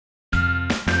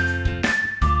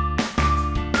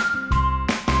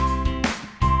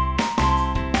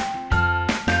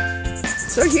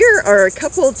So here are a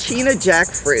couple Cheena Jak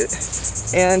fruit,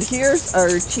 and here's our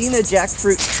Cheena Jak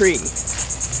Fruit Tree.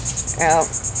 Now,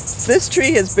 this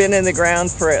tree has been in the ground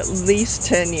for at least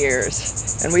 10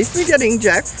 years, and we've been getting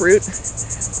jackfruit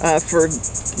for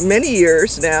many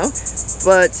years now,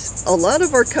 but a lot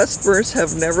of our customers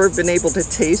have never been able to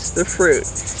taste the fruit.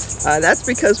 That's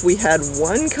because we had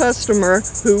one customer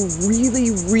who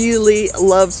really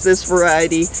loves this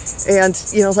variety, and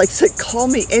like I said, call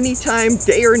me anytime,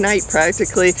 day or night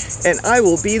practically, and I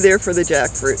will be there for the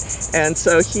jackfruit. And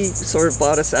so he sort of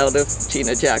bought us out of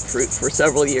Cheena Jak Fruit for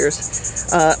several years.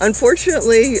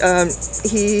 Unfortunately,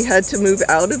 he had to move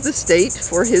out of the state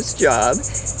for his job,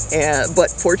 but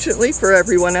fortunately for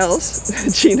everyone else,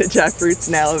 Cheena Jak Fruit's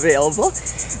now available.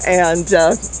 And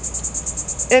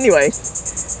anyway,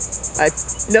 I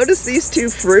noticed these two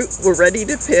fruit were ready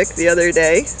to pick the other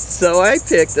day, so I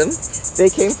picked them. They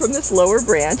came from this lower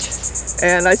branch,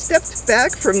 and I stepped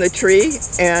back from the tree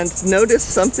and noticed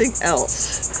something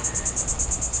else.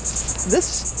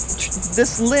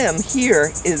 This limb here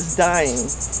is dying.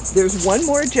 There's one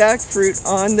more jackfruit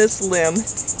on this limb,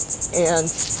 and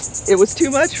it was too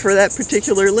much for that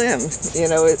particular limb.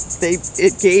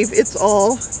 It gave its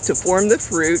all to form the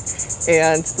fruit,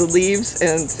 and the leaves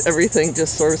and everything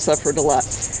just sort of suffered a lot.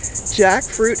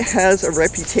 Jackfruit has a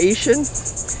reputation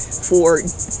for,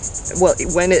 well,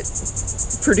 when it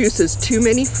produces too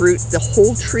many fruit, the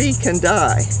whole tree can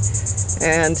die.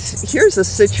 And here's a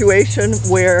situation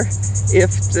where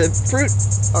if the fruit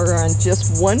are on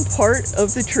just one part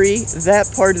of the tree,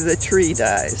 that part of the tree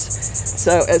dies.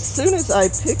 So as soon as I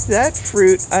pick that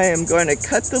fruit, I am going to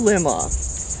cut the limb off.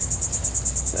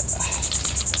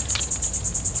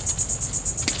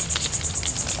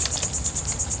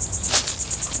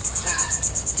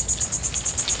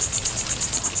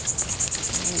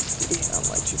 How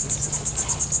much of this?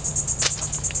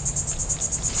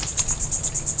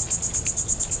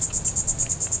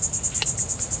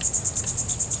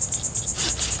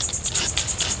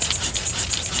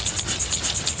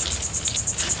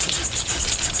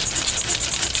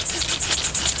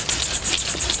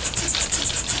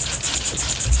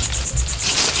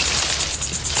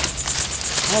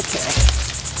 Okay.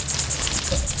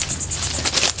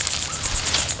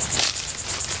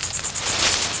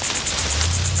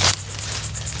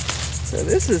 So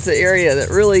this is the area that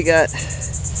really got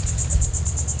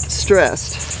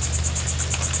stressed,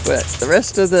 but the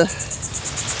rest of the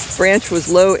branch was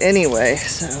low anyway,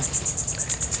 so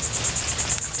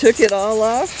took it all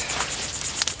off,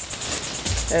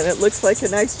 and it looks like a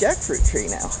nice jackfruit tree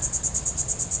now.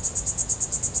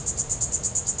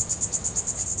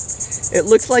 It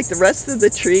looks like the rest of the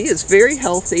tree is very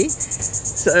healthy,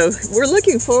 so we're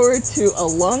looking forward to a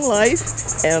long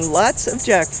life and lots of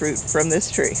jackfruit from this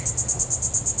tree.